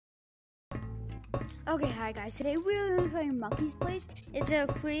Okay, hi guys. Today we're going to play Monkey's Place. It's a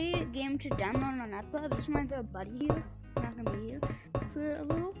free game to download on Apple. I just wanted a buddy here. I'm not gonna be here for a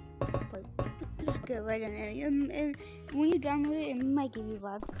little, but just get right in there. And when you download it, it might give you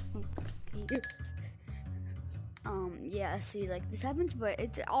lag. Yeah. See, like this happens, but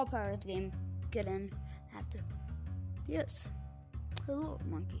it's all part of the game. Get in. Have to. Yes. Hello,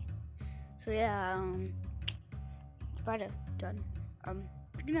 monkey. So yeah. About it. Done. We're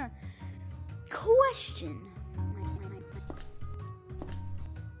gonna. Question.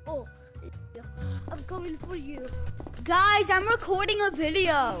 Oh, I'm coming for you. Guys, I'm recording a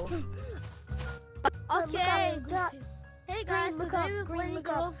video. Okay. Hey guys, Look today up. we're playing Look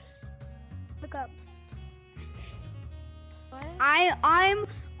up. girls. Look up. What?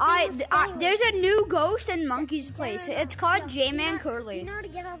 There's a new ghost in Monkey's Place. It's called J-Man Do Curly. you know how to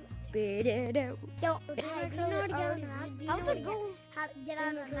get out? Beat it out. Yo, do you know how to get out of the map? Do you know How to get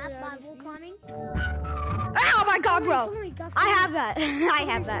out of the map by wall climbing? Oh my god, bro. I have that.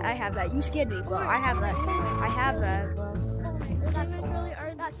 I have that. You scared me, bro. I have that, bro.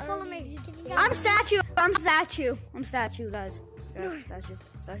 Follow me. I'm statue, guys.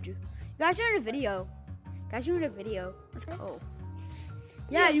 Statue. You guys are in a video. Let's go.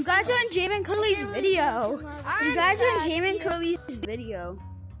 Yeah, you guys are in J-Man Curly's video. You guys are in J-Man Curly's video.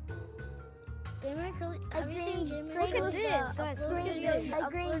 Have you seen Jamie? Look at this, guys.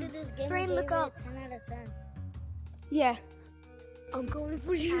 Uploaded this game. Green, look up. 10 out of 10. Yeah. I'm going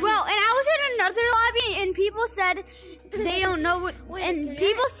for you. Well, and I was in another lobby, and people said they don't know what.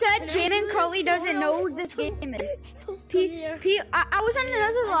 People said J-Man Curly doesn't know what this game is. I was in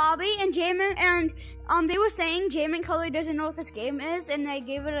another lobby, and they were saying J-Man Curly doesn't know what this game is, and they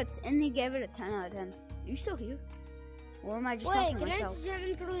gave it a 10 out of 10. Are you still here? Or am I just talking to myself?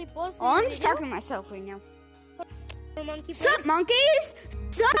 Oh, I'm just talking to myself right now. Sup, monkeys?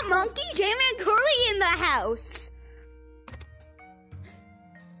 Sup, monkey? J-Man Curly in the house.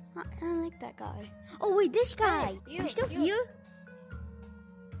 I like that guy. Oh wait, this guy. You, You still you. here?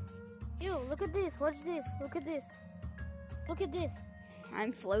 Yo, look at this. What's this? Look at this. Look at this.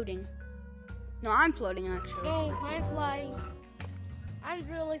 I'm floating. No, I'm floating actually. No, I'm flying. I'm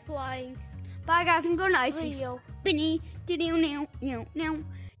really flying. Bye guys, I'm going to icy. Leo. Binny, I'm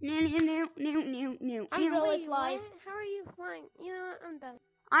really flying. How are you flying? You know what? I'm done.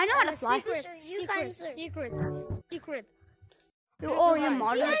 I know how to fly. Secret. Oh, you're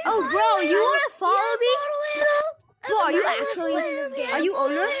moderator. Oh, bro, you want to follow me? Bro, are you actually? Are you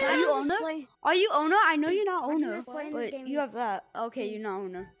owner? Are you owner? I know you're not owner, but you have that. Okay, you're not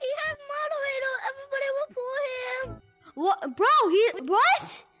owner. He has moderator. Everybody will pull him. What, bro?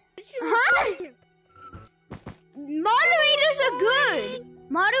 What? Huh? Moderators are good.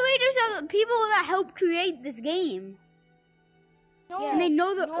 Moderators are the people that help create this game. And they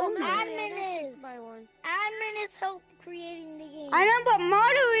know the owner. Admin is help creating the game. I know, but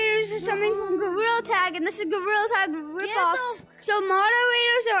moderators are something from Gorilla Tag, and this is Gorilla Tag ripoff. So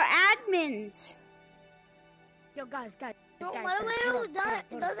moderators are admins. Yo, guys. No, moderator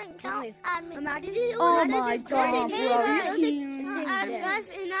doesn't count admin. Oh my god, Guys,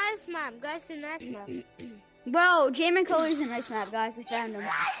 in nice map. bro, J-Man Curly's a nice map, guys. I found him.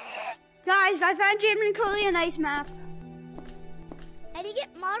 Guys, I found J-Man Curly a nice map. How do you get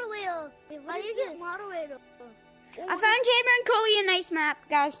moderator? How do you get moderator? I found J-Man Curly a nice map,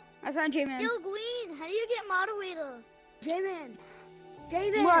 guys. I found J-Man. Yo, Green, how do you get moderator? J-Man.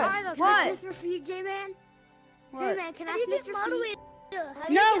 What? Can I sniff your feet, J-Man? What? J-Man, can How I do you sniff get your feet? moderator?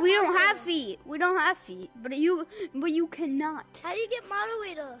 No, we don't have feet. We don't have feet. But you cannot. How do you get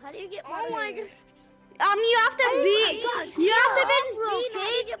moderator? How do you get moderator? Oh my god. You have to be.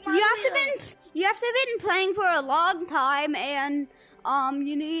 You have to been playing for a long time, and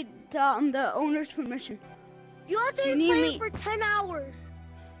you need the owner's permission. You have to You be need playing me. for 10 hours.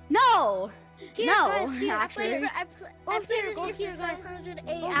 No, Here, no, guys, here, actually. I played this game for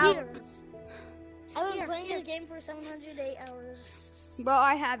 708 hours. I've been playing this game for 708 hours. Bro,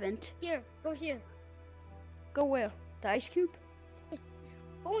 I haven't. Here, go here. Go where? The ice cube?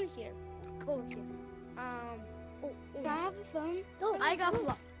 Go in here. Can I have a phone? No, I got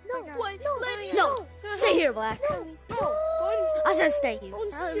fluff. No, boy, no, let me No, go. stay here, Black. I said stay here.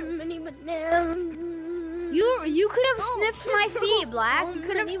 You could have sniffed my feet, Black. You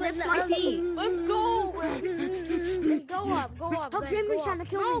could have sniffed my feet. Let's go. Go up. How Guys, can we go trying up. to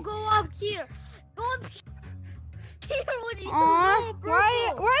kill No, me? go up here. Go up here. What are you Aw, doing?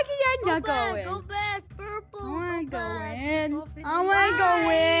 why can I not go in? Go back, purple. I wanna go in. Go I wanna go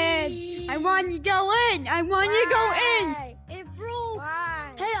in. I want you to go in. I want you to go in. It broke.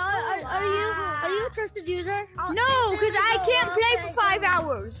 Why? Hey, are you trusted user? No, because I can't play for 5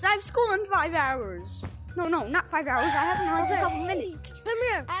 hours. I have school in 5 hours. No, not 5 hours. I have in like a couple minutes. Come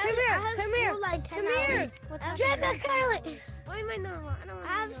here. Come here. Like 10 here. Gemma, Kylie. Why am I normal? I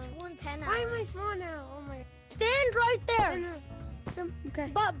have school in 10 hours. Why am I small now? Oh my. Stand right there. Okay.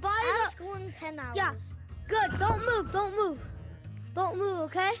 But by I have the school in 10 hours. Yeah. Good. Don't move. Don't move,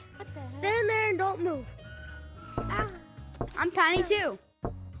 okay? What the heck? Stand there and don't move. I'm tiny too.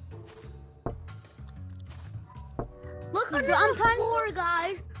 Look under I'm the floor,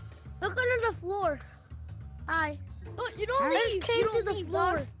 guys. Look under the floor. Hi. Oh, you don't leave. I just came to the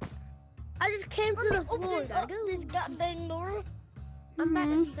floor. I just came to the floor. This goddamn door. I'm back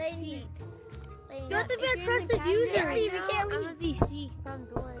at They seat. You have to be a trusted user. You Right can't now, leave. I'm gonna be sick if I'm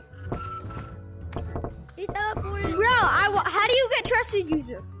doing. He's teleported. Bro, how do you get trusted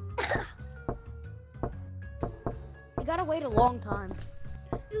user? You gotta wait a long time.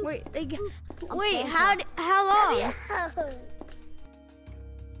 Wait, how long?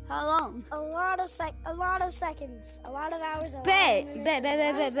 How long? A lot of seconds, a lot of hours. Bet.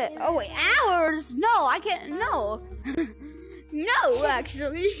 Oh wait, hours? No, I can't. No, no,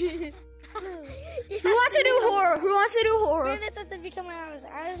 actually. Who wants to do horror? Who wants to do horror? This doesn't become hours.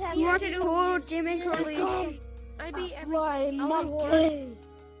 Who wants to do horror? Jamie and Curly. I beat Fly monkey.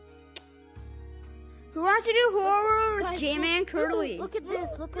 Who wants to do horror? Guys, Jamie and Curly. Look at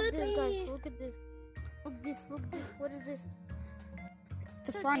this. Look at this, guys. Look at this. Look this. What is this? It's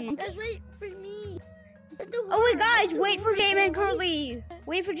a fun monkey. Just wait for me. Oh wait, guys, wait for Jamie and Curly.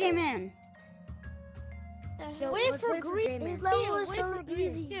 Wait for Jamie. Wait for green. J-Man. These levels Wait are for so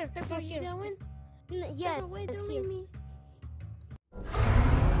green. easy. Here, going? Yeah, it's here.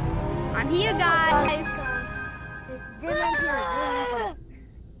 I'm here, guys.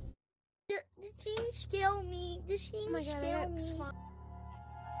 This thing scale me. This thing scale me.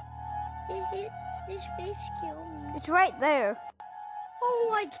 This face scale me. It's right there. Oh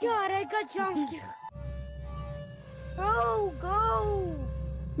my god, I got jump scared. Go.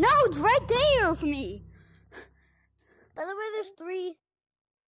 No, it's right there for me. By the way, there's 3.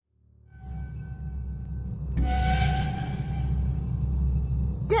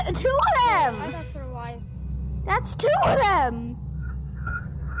 Two of them. I got for a while. That's 2 of them.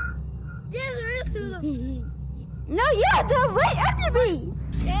 Yeah, there is 2 of them. No, yeah, they're right under me.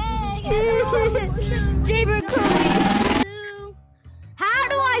 Yeah, Jamie and Curly. 2. How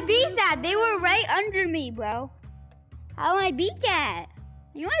do I beat that? They were right under me, bro. How do I beat that?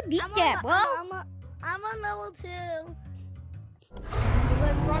 You want to beat that, bro? I'm on level 2.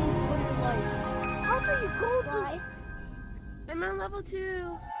 Then run for your life. How do you go by? I'm on level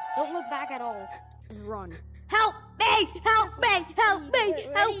 2. Don't look back at all. Just run. Help me! Help me! Help me!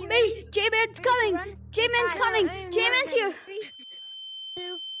 Help me! J-Man's coming! J-Man's coming! J-Man's here! 3,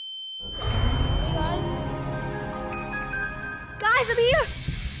 2. Hey guys. Guys, I'm here!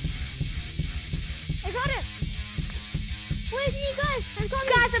 I got it. Wait, you guys, I'm coming.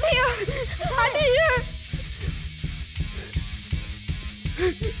 Guys, I'm here! I'm here!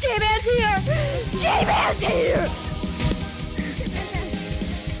 J-Man's here! J-Man's here!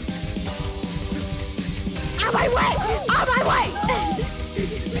 On my way! On my way!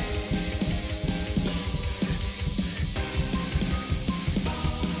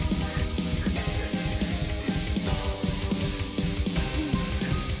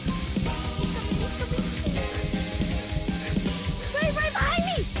 Right behind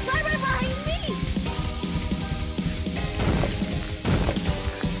me! Right behind me!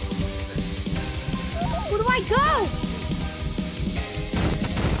 Where do I go?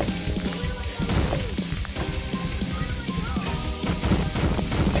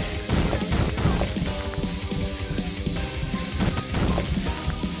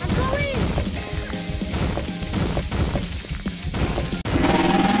 I'm going!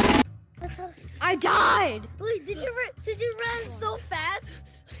 I died! Wait, did you run so fast?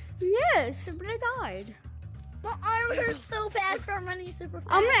 Yes, but I died. My arm hurts so fast from running super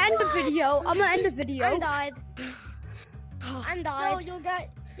fast. I'm gonna end the video. I'm gonna end the video. I'm died. I'm died. No,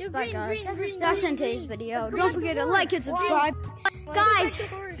 you're Bye, green, guys. green, green, That's green, in today's green. video. Let's go Don't back to forget to work. like and Why? subscribe. Go Guys, back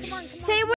to work. Come on. say